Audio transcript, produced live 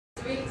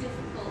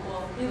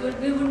We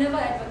would never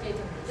advocate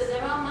on But this.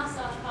 there are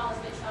massage parlours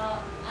which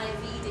are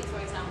Ayurvedic, for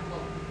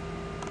example,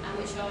 and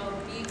which are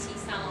beauty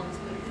salons,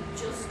 but you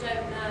just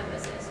don't know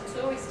as a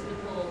tourist to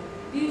Nepal.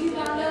 Beauty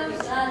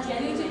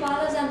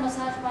parlours and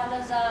massage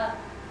parlours are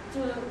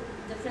two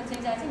different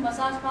things. I think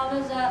massage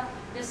parlours are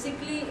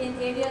basically in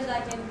areas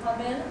like in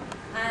Pamil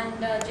and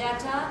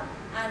Jata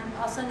and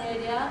Asan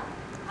area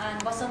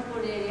and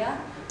Basantpur area.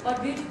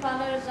 But beauty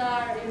parlours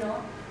are, you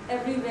know,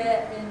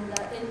 everywhere in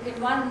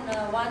one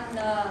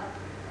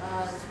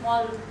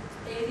small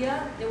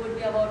area. There would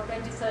be about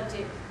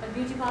 20-30. But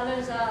beauty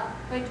parlours are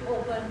quite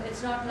open.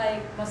 It's not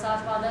like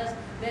massage parlours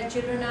where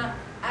children are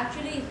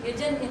actually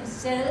hidden in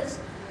cells,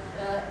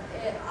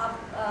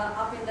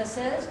 up in the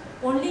cells.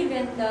 Only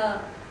when the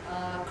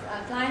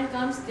client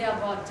comes, they are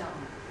brought down.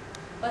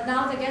 But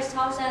now the guest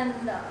house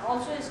and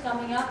also is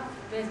coming up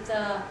with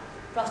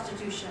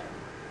prostitution.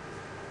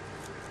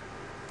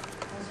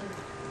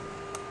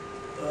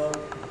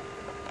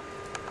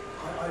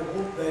 I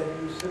hope that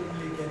you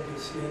certainly get the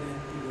CNN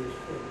videos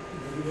from,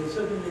 you will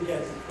certainly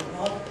get it from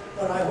us,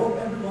 but I hope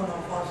every one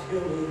of us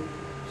here will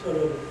sort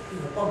of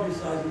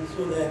publicize it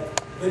so that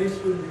very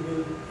soon we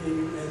will hear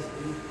you as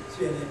the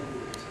CNN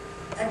videos.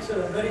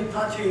 Excellent, very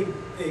touching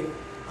thing.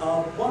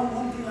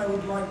 One thing I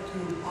would like to,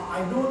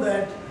 I know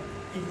that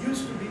it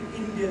used to be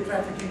India,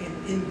 trafficking in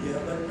India,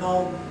 but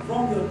now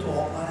from your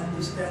talk I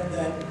understand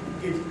that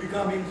it's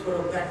becoming sort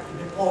of back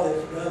to Nepal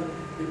as well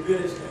with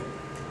various things.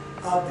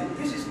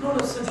 This is not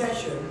a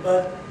suggestion,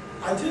 but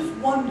I just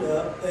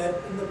wonder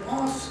that in the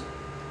past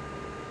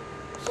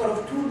sort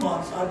of 2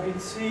 months I've been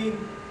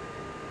seeing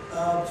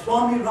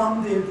Swami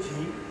Ramdev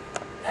ji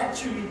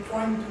actually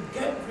trying to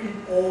get rid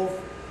of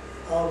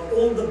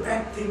all the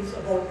bad things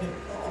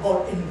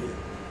about India,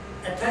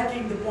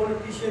 attacking the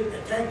politicians,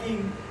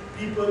 attacking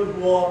people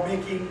who are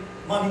making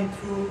money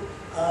through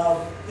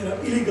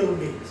illegal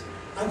means.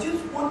 I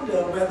just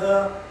wonder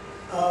whether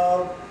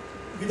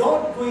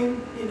without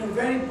going in a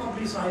very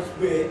publicized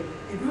way,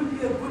 it would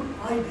be a good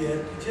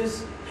idea to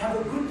just have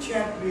a good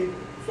chat with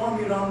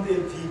Swami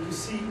Ramdev ji to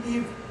see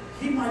if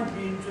he might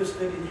be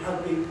interested in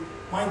helping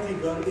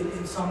Maiti girl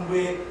in some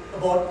way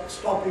about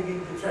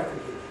stopping the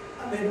trafficking.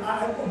 I mean,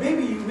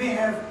 maybe you may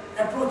have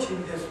approached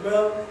him as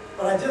well,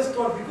 but I just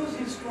thought because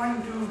he's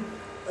trying to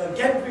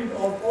get rid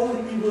of all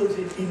the evils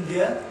in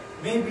India,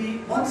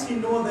 maybe once he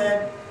knows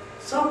that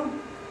some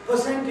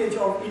percentage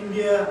of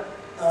India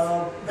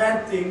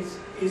bad things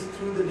is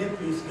through the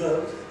Nepalese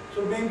girls,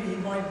 so maybe he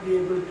might be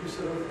able to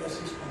sort of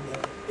assist on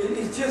that.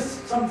 It's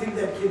just something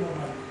that came on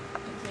mind.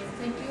 Okay,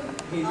 thank you.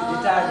 He's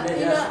retired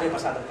Major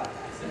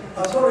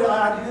sorry,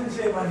 I didn't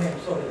say my name,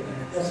 sorry.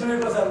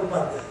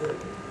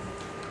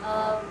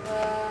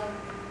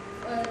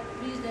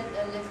 Please let me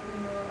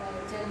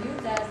tell you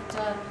that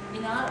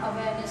in our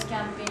awareness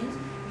campaigns,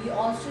 we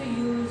also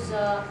use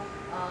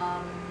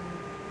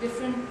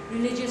different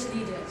religious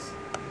leaders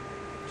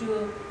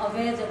to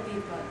aware the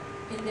people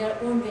in their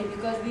own way,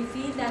 because we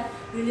feel that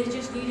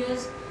religious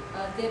leaders,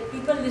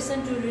 people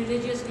listen to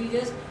religious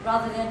leaders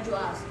rather than to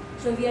us.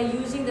 So we are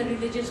using the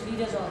religious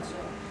leaders also.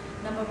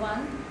 Number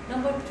one.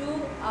 Number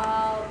two,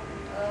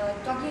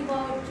 talking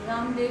about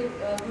Ramdev,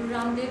 Guru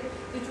Ramdev,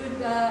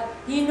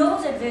 he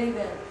knows it very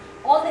well.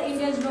 All the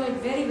Indians know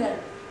it very well,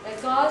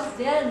 because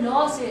their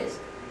law says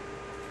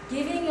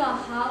giving a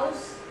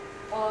house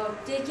or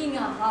taking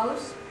a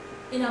house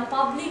in a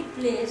public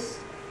place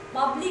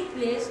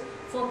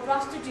for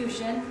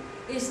prostitution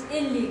is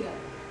illegal.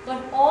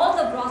 But all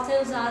the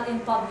brothels are in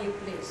public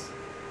place.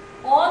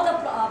 All the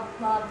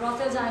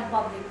brothels are in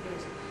public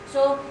place.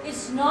 So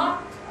it's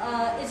not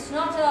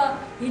a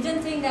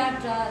hidden thing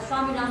that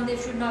Swami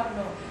Ramdev should not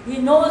know. He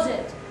knows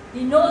it.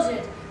 He knows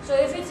it. So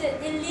if it's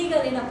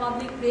illegal in a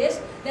public place,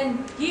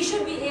 then he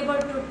should be able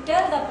to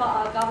tell the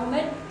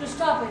government to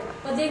stop it.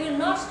 But they will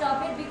not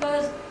stop it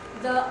because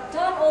the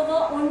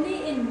turnover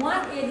only in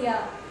one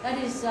area, that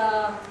is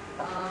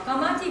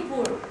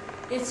Kamatipur,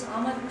 it's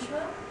Ahmad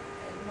Vishwa,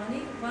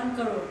 money 1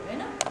 crore,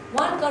 right?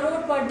 1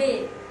 crore per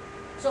day.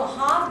 So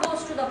half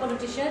goes to the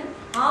politician,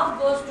 half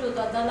goes to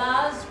the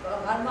dalals,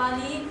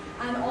 Gharwali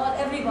and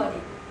everybody.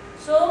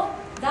 So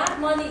that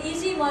money,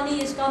 easy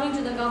money is coming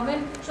to the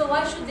government, so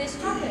why should they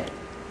stop it?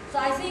 So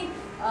I think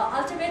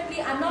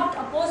ultimately I'm not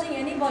opposing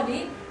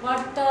anybody,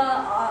 but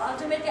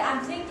ultimately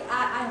I've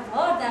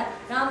heard that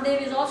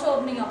Ramdev is also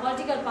opening a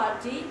political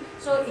party,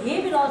 so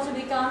he will also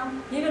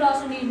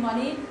need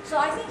money, so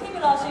I think he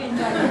will also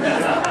enjoy it.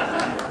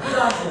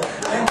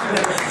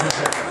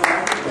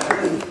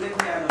 Let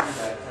me add on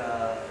that.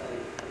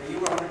 You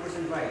were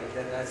 100% right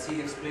that as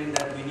he explained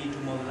that we need to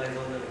mobilize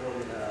all the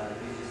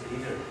religious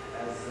leaders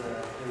as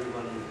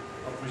everyone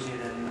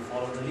appreciate and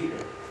follow the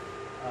leader.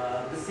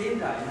 At the same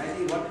time, I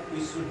think what we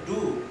should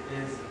do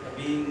is,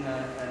 being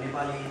a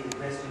Nepali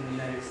based in the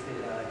United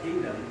States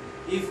Kingdom,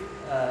 if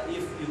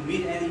you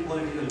meet any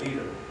political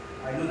leader,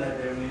 I know that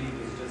there are many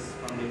visitors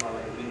from Nepal,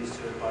 like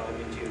ministers,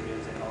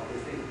 parliamentarians, and all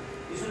these things.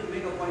 You should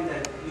make a point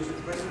that you should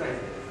pressurize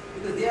them,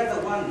 because they are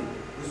the one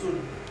who should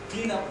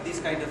clean up this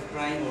kind of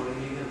crime or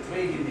illegal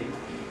trade in Nepal.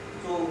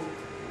 So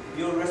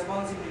your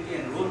responsibility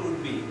and role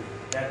would be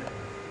that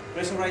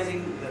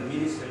pressurizing the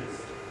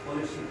ministers,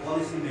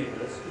 policy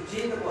makers to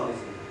change the policy.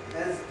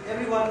 As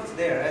everyone's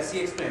there, as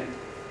he explained,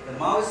 the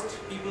Maoist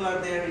people are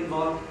there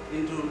involved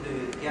into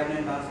the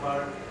cabinet dance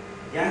bar,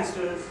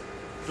 gangsters,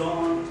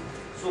 Don,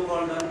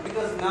 so-called Don,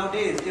 because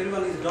nowadays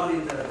everyone is Don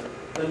in the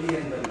gully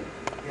and gully.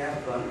 They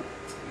have gun,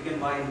 you can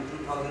buy in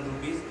 2,000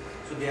 rupees,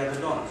 so they are the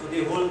Don. So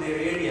they hold their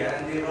area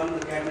and they run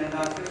the cabinet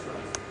dance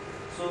restaurants.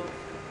 So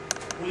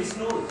police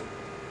knows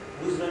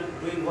who's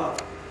doing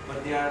what,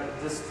 but they are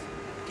just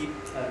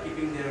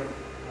keeping their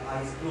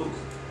eyes closed.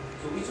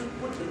 So we should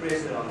put the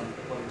pressure on the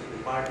political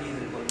parties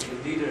and political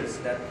leaders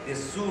that they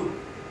should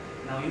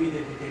now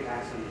immediately take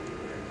action to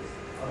prevent this.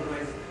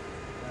 Otherwise,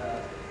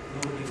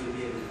 nobody will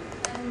be able to.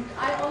 And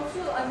I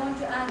want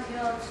to add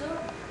here also,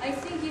 I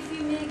think if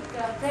we make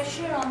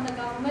pressure on the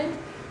government,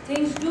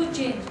 things do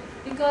change,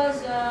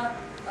 because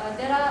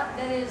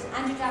there is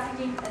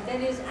anti-trafficking,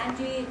 there is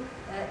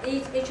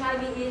HIV/AIDS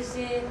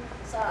day,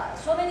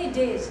 so many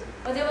days,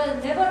 but there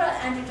was never an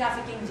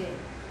anti-trafficking day.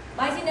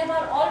 Maiti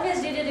Nepal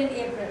always did it in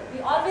April. We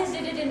always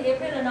did it in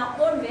April in our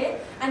own way,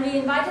 and we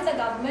invited the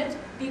government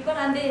people,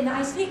 and they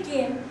nicely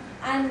came,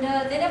 and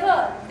they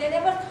never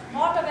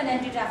thought of an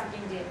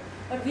anti-trafficking day.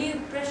 But we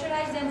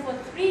pressurized them for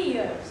 3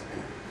 years.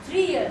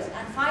 3 years,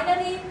 and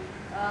finally,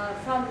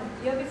 from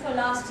year before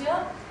last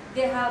year,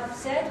 they have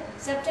said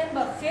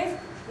September 5th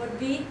would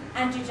be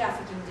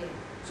anti-trafficking day.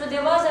 So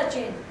there was a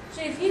change.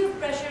 So if you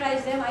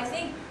pressurize them, I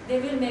think they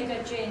will make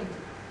a change.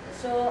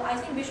 So I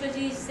think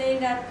Vishwaji is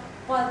saying that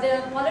for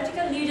the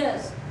political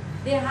leaders,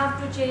 they have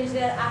to change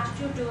their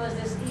attitude towards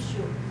this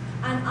issue.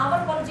 And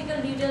our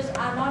political leaders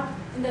are not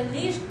in the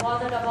least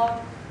bothered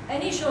about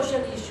any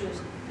social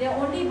issues. They are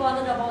only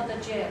bothered about the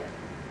chair.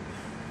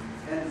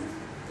 And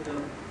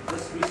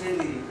just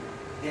recently,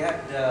 they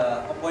had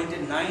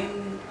appointed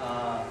 9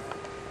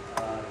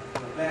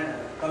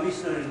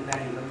 commissioner in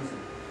planning commission,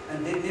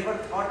 and they never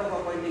thought of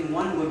appointing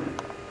one woman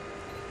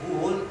who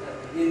hold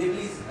in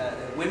Nepalese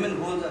women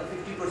hold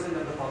 50%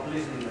 of the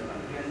population in the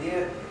country, and they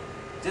are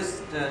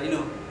just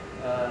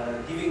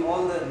giving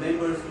all the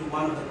members to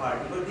one of the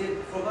party, but they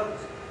forgot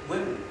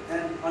women.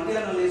 And until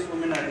and unless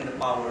women are in the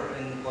power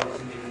and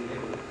policy making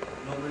level,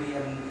 nobody,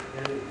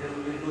 there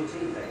will be no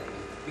change, I think,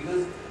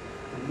 because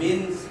the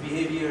men's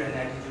behavior and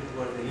attitude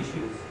toward the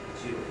issues is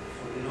zero,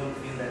 so they don't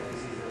feel that this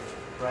is a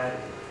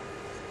priority.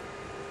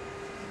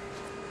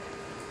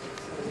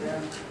 My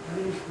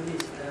name is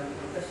Police. My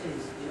question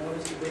is,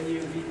 obviously when you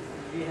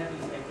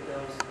rehabilitate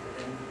those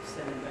and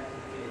send them back to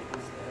the village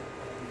once they're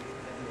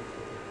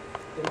rehabilitated,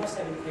 there must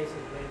have been cases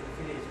where the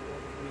village or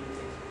the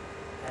communities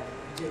have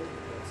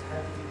rejected girls. How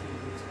do you deal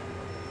with this kind of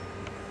problem?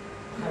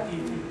 How do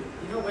you deal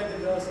with when the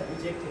girls are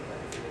rejected by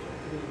the village or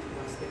community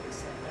once they've been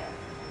sent back?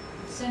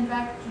 Sent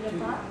back to the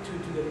park?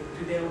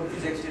 To their own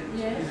Rejection.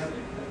 Yes.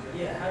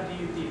 Yeah, how do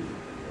you deal with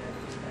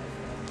this kind of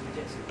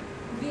rejection?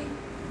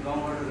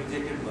 गाउँबाट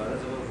rejected भएर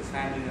जब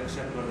फ्यामिलीले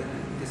accept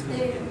गर्दैन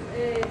त्यसपछि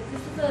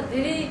त्यस्तो त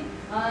धेरै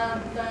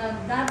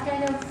that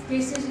kind of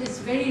cases is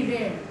very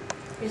rare.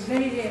 It's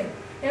very rare.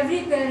 Every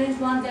parent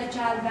wants their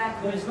child back.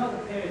 No, it's not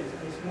the parents.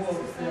 It's more of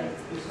the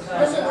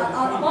society.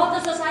 About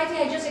the society, I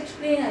just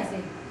explained, I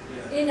think.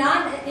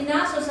 Yeah. In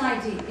our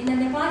society, in a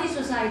Nepali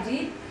society,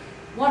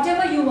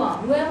 whatever you are,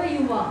 whoever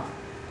you are,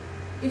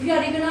 if you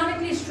are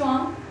economically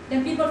strong,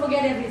 then people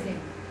forget everything.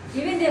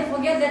 Even they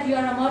forget that you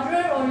are a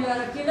murderer or you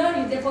are a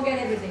killer, they forget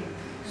everything.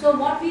 So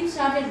what we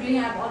started doing,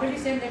 I have already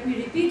said, let me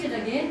repeat it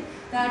again,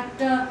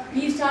 that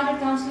we started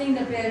counseling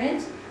the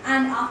parents,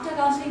 and after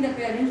counseling the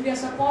parents, we are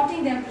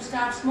supporting them to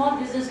start small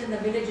business in the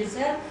village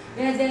itself,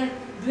 where they are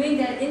doing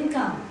their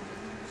income.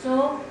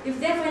 So if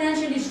they are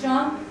financially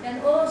strong,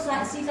 then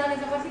सीताले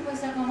त कति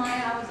पैसा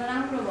कमायो, अब त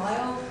राम्रो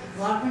भयो,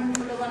 घर पनि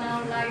ठुलो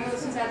बनाउन लाग्यो,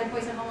 सीताले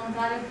पैसा कमाउन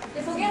थाल्यो.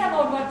 They forget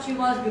about what she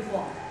was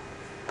before.